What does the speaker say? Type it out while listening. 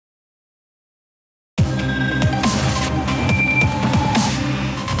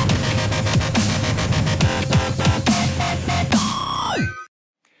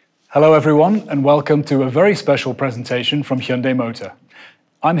Hello everyone, and welcome to a very special presentation from Hyundai Motor.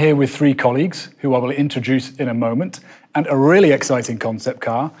 I'm here with three colleagues who I will introduce in a moment, and a really exciting concept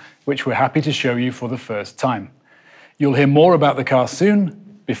car, which we're happy to show you for the first time. You'll hear more about the car soon.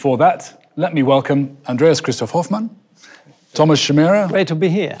 Before that, let me welcome Andreas-Christoph Hofmann, Thomas Schemera. Great to be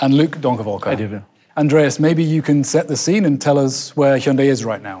here. And Luc Donckerwolke. Hi, División. Andreas, maybe you can set the scene and tell us where Hyundai is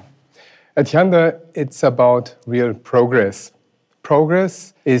right now. At Hyundai, it's about real progress.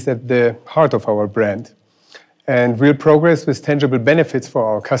 Progress is at the heart of our brand, and real progress with tangible benefits for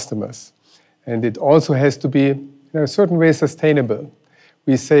our customers. And it also has to be, in a certain way, sustainable.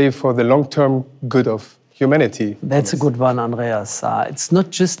 We say for the long-term good of humanity. That's a good one, Andreas. It's not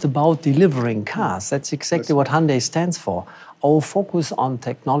just about delivering cars. That's exactly what Hyundai stands for. Our focus on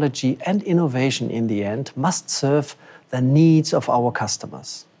technology and innovation in the end must serve the needs of our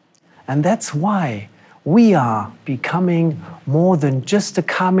customers. And that's why we are becoming more than just a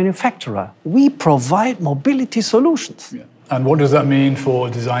car manufacturer. We provide mobility solutions. Yeah. And what does that mean for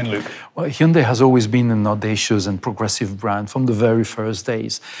design, Luc? Well, Hyundai has always been an audacious and progressive brand from the very first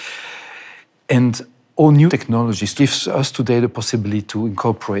days. And all new technologies gives us today the possibility to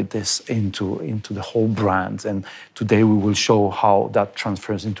incorporate this into the whole brand. And today we will show how that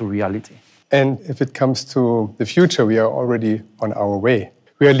transfers into reality. And if it comes to the future, we are already on our way.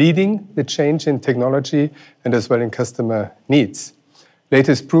 We are leading the change in technology and as well in customer needs.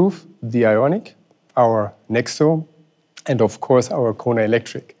 Latest proof, the Ioniq, our Nexo, and of course our Kona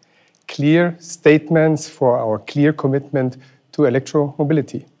Electric. Clear statements for our clear commitment to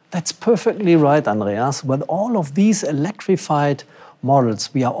electromobility. That's perfectly right, Andreas. With all of these electrified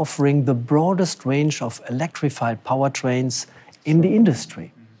models, we are offering the broadest range of electrified powertrains in the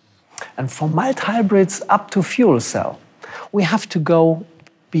industry. And from mild hybrids up to fuel cell, we have to go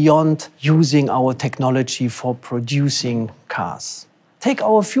beyond using our technology for producing cars. Take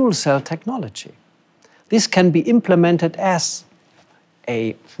our fuel cell technology. This can be implemented as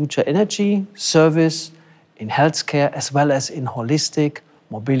a future energy service in healthcare as well as in holistic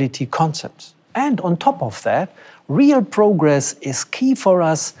mobility concepts. And on top of that, real progress is key for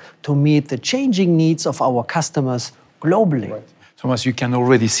us to meet the changing needs of our customers globally. Right. Thomas, you can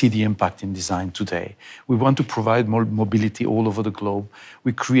already see the impact in design today. We want to provide more mobility all over the globe.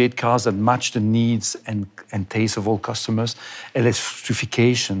 We create cars that match the needs and tastes of all customers.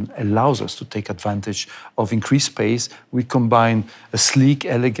 Electrification allows us to take advantage of increased space. We combine a sleek,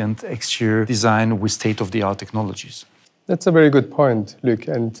 elegant exterior design with state-of-the-art technologies. That's a very good point, Luc.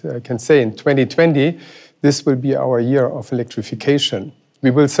 And I can say in 2020, this will be our year of electrification. We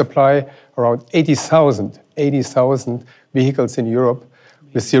will supply around 80,000 vehicles in Europe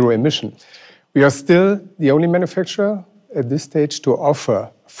with zero emission. We are still the only manufacturer at this stage to offer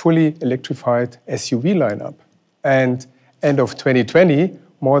fully electrified SUV lineup. And end of 2020,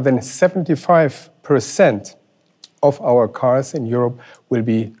 more than 75% of our cars in Europe will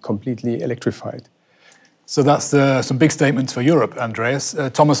be completely electrified. So that's some big statements for Europe, Andreas.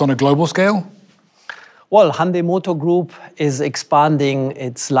 Thomas, on a global scale? Well, Hyundai Motor Group is expanding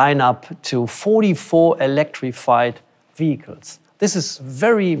its lineup to 44 electrified vehicles. This is a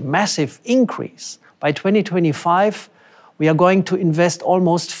very massive increase. By 2025, we are going to invest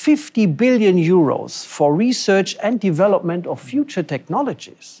almost 50 billion euros for research and development of future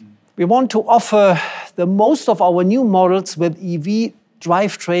technologies. We want to offer the most of our new models with EV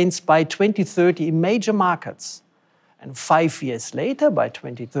drivetrains by 2030 in major markets. And 5 years later, by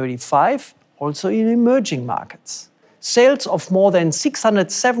 2035, also in emerging markets. Sales of more than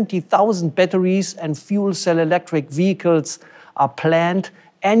 670,000 batteries and fuel cell electric vehicles are planned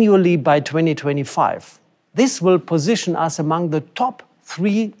annually by 2025. This will position us among the top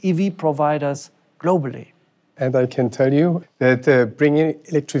 3 EV providers globally. And I can tell you that bringing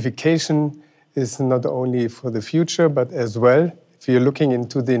electrification is not only for the future, but as well, if you're looking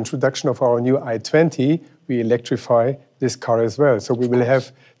into the introduction of our new i20, we electrify this car as well. So we will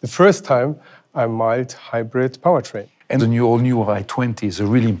have the first time a mild hybrid powertrain. And the all-new i20 is a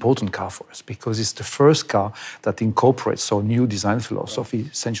really important car for us because it's the first car that incorporates our new design philosophy,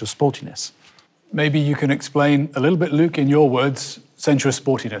 sensuous sportiness. Maybe you can explain a little bit, Luc, in your words, sensuous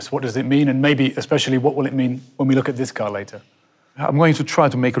sportiness. What does it mean? And maybe especially what will it mean when we look at this car later? I'm going to try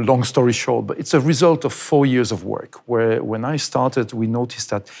to make a long story short, but it's a result of 4 years of work where when I started, we noticed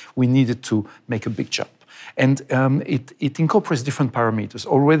that we needed to make a big jump. And it incorporates different parameters.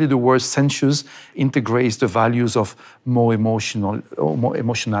 Already the word sensuous integrates the values of more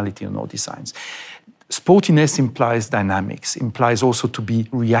emotionality in our designs. Sportiness implies dynamics, implies also to be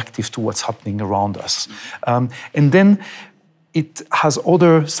reactive to what's happening around us. And then it has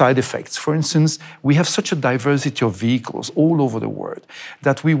other side effects. For instance, we have such a diversity of vehicles all over the world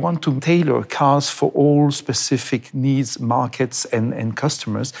that we want to tailor cars for all specific needs, markets, and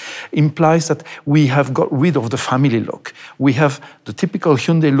customers. Implies that we have got rid of the family look. We have the typical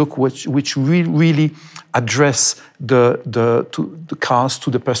Hyundai look, which really address the cars to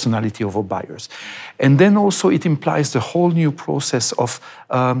the personality of our buyers. And then also it implies the whole new process of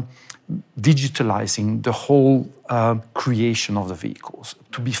digitalizing the whole creation of the vehicles,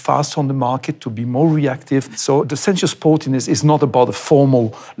 to be fast on the market, to be more reactive. So the sensual sportiness is not about a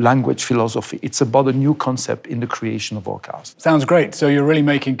formal language philosophy. It's about a new concept in the creation of our cars. Sounds great. So you're really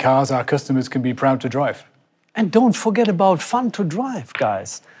making cars our customers can be proud to drive. And don't forget about fun to drive,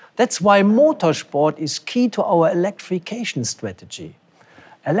 guys. That's why motorsport is key to our electrification strategy.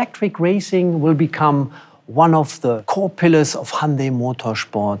 Electric racing will become one of the core pillars of Hyundai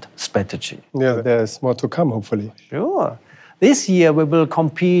Motorsport strategy. Yeah, there's more to come, hopefully. Sure. This year we will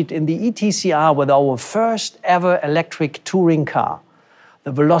compete in the ETCR with our first ever electric touring car,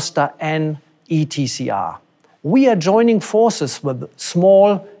 the Veloster N ETCR. We are joining forces with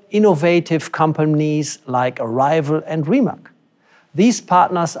small, innovative companies like Arrival and Rimac. These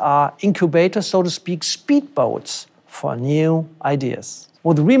partners are incubators, so to speak, speedboats for new ideas.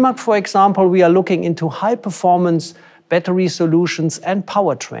 With Rimac, for example, we are looking into high-performance battery solutions and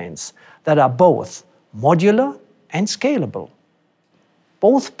powertrains that are both modular and scalable.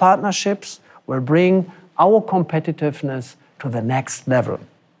 Both partnerships will bring our competitiveness to the next level.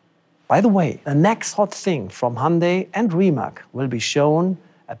 By the way, the next hot thing from Hyundai and Rimac will be shown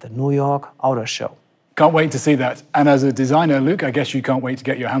at the New York Auto Show. Can't wait to see that. And as a designer, Luc, I guess you can't wait to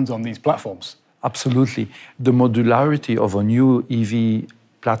get your hands on these platforms. Absolutely. The modularity of our new EV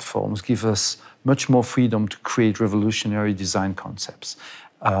platforms give us much more freedom to create revolutionary design concepts.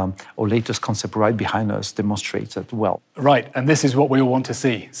 Our latest concept right behind us demonstrates that well. Right, and this is what we all want to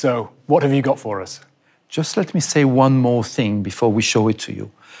see. So what have you got for us? Just let me say one more thing before we show it to you.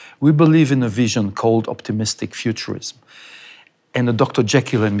 We believe in a vision called optimistic futurism and a Dr.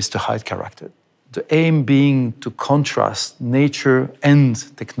 Jekyll and Mr. Hyde character. The aim being to contrast nature and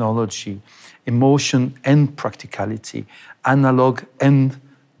technology, emotion and practicality, analog and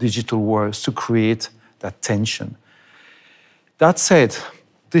digital worlds to create that tension. That said,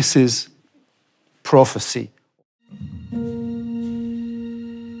 this is prophecy.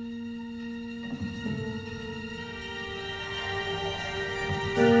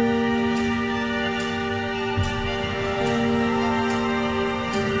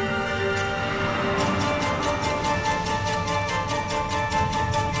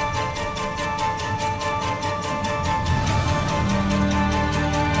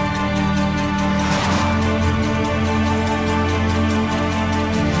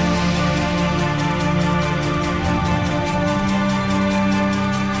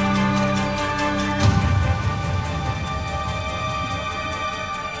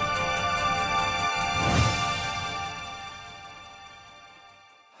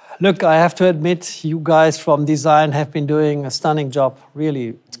 Look, I have to admit, you guys from design have been doing a stunning job,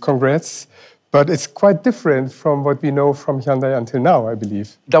 really. Congrats. But it's quite different from what we know from Hyundai until now, I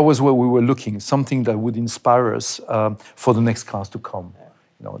believe. That was where we were looking, something that would inspire us for the next cars to come.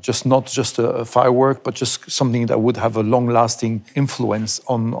 You know, not just a firework, but just something that would have a long-lasting influence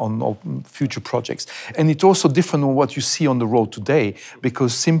on future projects. And it's also different from what you see on the road today,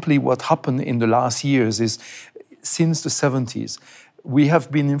 because simply what happened in the last years is, since the 70s, we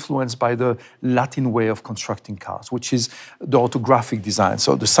have been influenced by the Latin way of constructing cars, which is the orthographic design.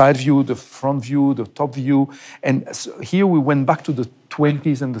 So the side view, the front view, the top view. And so here we went back to the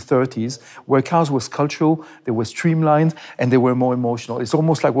 20s and the 30s, where cars were sculptural, they were streamlined, and they were more emotional. It's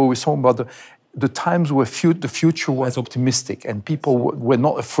almost like what we were talking about, the times where the future was optimistic and people were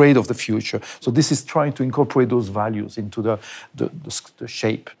not afraid of the future. So this is trying to incorporate those values into the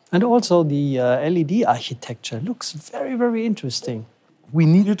shape. And also the LED architecture looks very, very interesting. We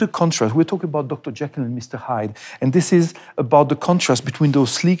needed a contrast. We're talking about Dr. Jekyll and Mr. Hyde. And this is about the contrast between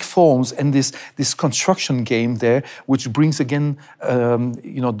those sleek forms and this construction game there, which brings again,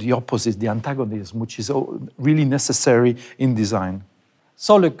 the opposite, the antagonism, which is really necessary in design.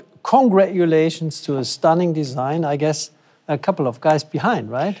 So look, congratulations to a stunning design. I guess a couple of guys behind,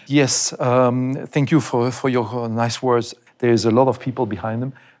 right? Yes, thank you for your nice words. There's a lot of people behind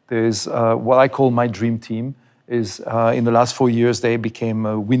them. There's what I call my dream team. In the last 4 years, they became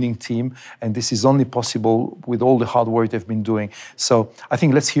a winning team, and this is only possible with all the hard work they've been doing. So I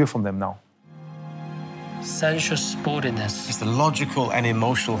think let's hear from them now. Sensual sportiness is the logical and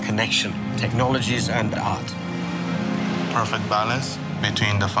emotional connection, technologies and art. Perfect balance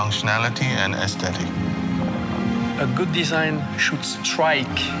between the functionality and aesthetic. A good design should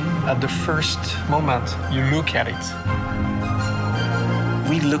strike at the first moment you look at it.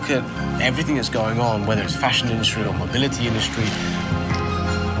 We look at everything that's going on, whether it's fashion industry or mobility industry.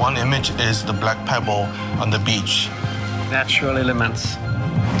 One image is the black pebble on the beach. Natural elements.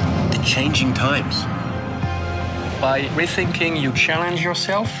 The changing times. By rethinking, you challenge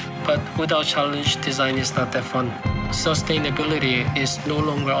yourself. But without challenge, design is not that fun. Sustainability is no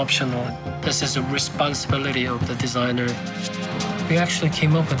longer optional. This is a responsibility of the designer. We actually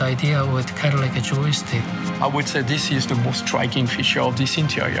came up with the idea with kind of like a joystick. I would say this is the most striking feature of this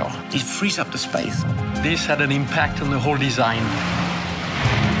interior. It frees up the space. This had an impact on the whole design.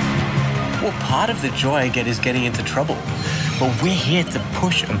 Well, part of the joy I get is getting into trouble. But we're here to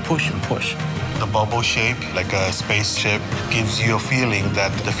push and push and push. The bubble shape, like a spaceship, gives you a feeling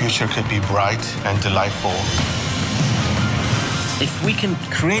that the future could be bright and delightful. If we can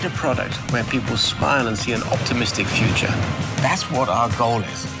create a product where people smile and see an optimistic future, that's what our goal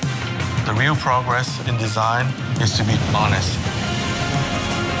is. The real progress in design is to be honest.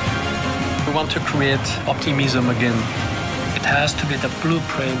 We want to create optimism again. It has to be the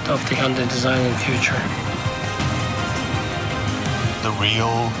blueprint of the Hyundai design in the future. The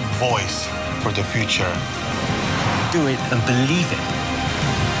real voice for the future. Do it and believe it.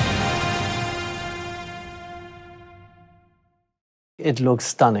 It looks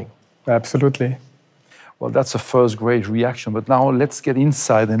stunning. Absolutely. Well, that's a first great reaction, but now let's get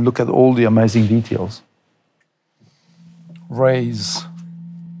inside and look at all the amazing details. Raise.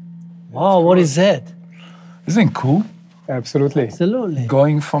 Wow, what is that? Isn't it cool? Absolutely. Absolutely.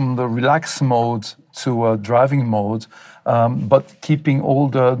 Going from the relaxed mode to a driving mode, but keeping all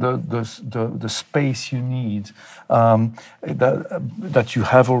the space you need that you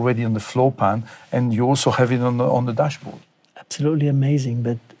have already on the floor pan, and you also have it on the dashboard. Absolutely amazing.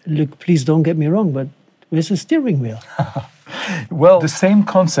 But Luc, please don't get me wrong, but where's the steering wheel? Well, the same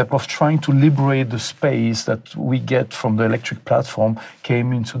concept of trying to liberate the space that we get from the electric platform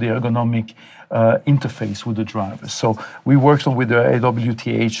came into the ergonomic interface with the driver. So we worked with the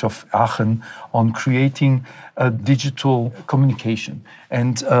AWTH of Aachen on creating a digital communication.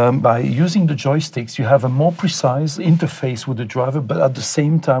 And by using the joysticks, you have a more precise interface with the driver, but at the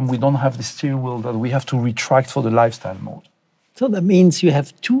same time, we don't have the steering wheel that we have to retract for the lifestyle mode. So that means you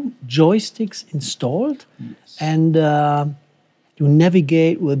have two joysticks installed, and you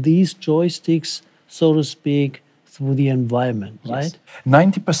navigate with these joysticks, so to speak, through the environment, right?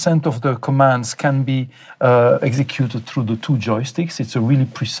 90% of the commands can be executed through the two joysticks. It's a really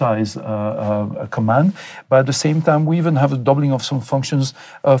precise command. But at the same time, we even have a doubling of some functions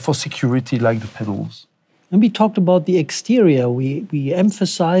for security, like the pedals. And we talked about the exterior. We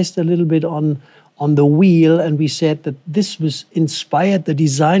emphasized a little bit on the wheel, and we said that this was inspired, the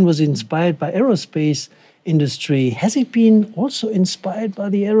design was inspired by aerospace industry. Has it been also inspired by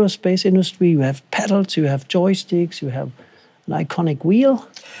the aerospace industry? You have pedals, you have joysticks, you have an iconic wheel.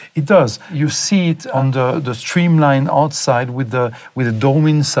 It does. You see it on the streamline outside with the dome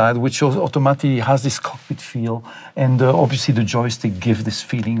inside, which automatically has this cockpit feel. And obviously the joystick gives this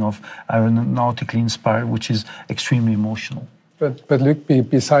feeling of aeronautically inspired, which is extremely emotional. But Luc,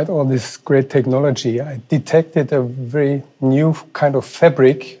 beside all this great technology, I detected a very new kind of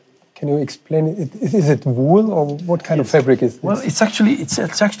fabric. Can you explain it? Is it wool, or what kind of fabric is this? Well, it's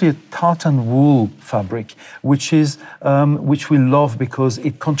actually a tartan wool fabric, which we love because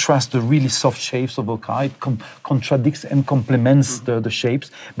it contrasts the really soft shapes of the car. It contradicts and complements the shapes,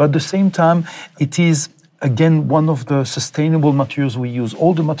 but at the same time, it is again one of the sustainable materials we use.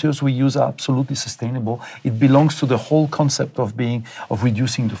 All the materials we use are absolutely sustainable. It belongs to the whole concept of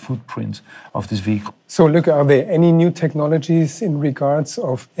reducing the footprint of this vehicle. So, look, are there any new technologies in regards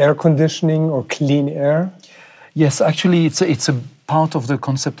of air conditioning or clean air? Yes, actually, it's a part of the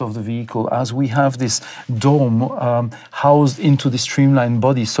concept of the vehicle, as we have this dome housed into the streamlined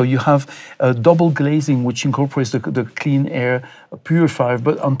body. So you have a double glazing, which incorporates the clean air purifier,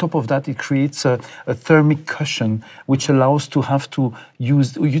 but on top of that, it creates a thermic cushion, which allows to have to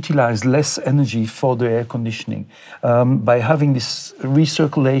utilize less energy for the air conditioning. By having this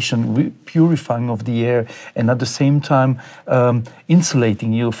recirculation, purifying of the air, and at the same time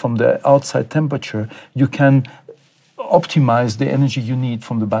insulating you from the outside temperature, you can optimize the energy you need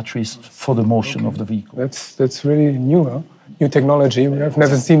from the batteries for the motion of the vehicle. That's really new, huh? New technology we have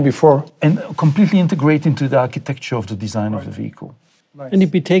never seen before. And completely integrate into the architecture of the design of the vehicle. Nice. And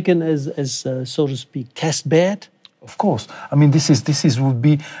it be taken as so to speak, test bed? Of course. I mean, this would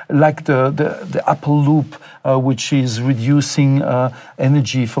be like the Apple loop, which is reducing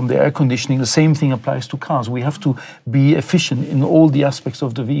energy from the air conditioning. The same thing applies to cars. We have to be efficient in all the aspects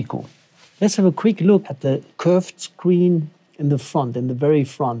of the vehicle. Let's have a quick look at the curved screen in the front, in the very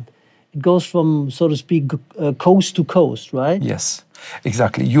front. It goes from, so to speak, coast to coast, right? Yes,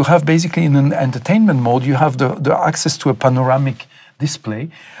 exactly. You have basically in an entertainment mode, you have the access to a panoramic display,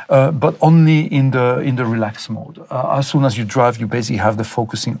 but only in the relaxed mode. As soon as you drive, you basically have the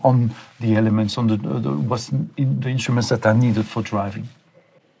focusing on the elements, on the instruments that are needed for driving.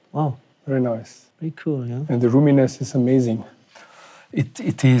 Wow. Very nice. Very cool, yeah. And the roominess is amazing.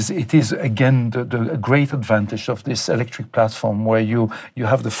 It is again the great advantage of this electric platform, where you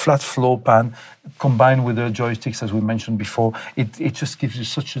have the flat floor pan combined with the joysticks, as we mentioned before. It just gives you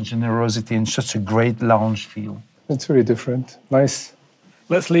such a generosity and such a great lounge feel. It's very different. Nice.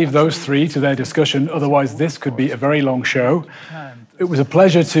 Let's leave those three to their discussion, otherwise this could be a very long show. It was a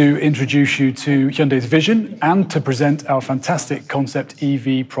pleasure to introduce you to Hyundai's vision and to present our fantastic concept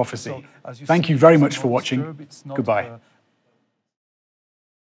EV prophecy. Thank you very much for watching. Goodbye.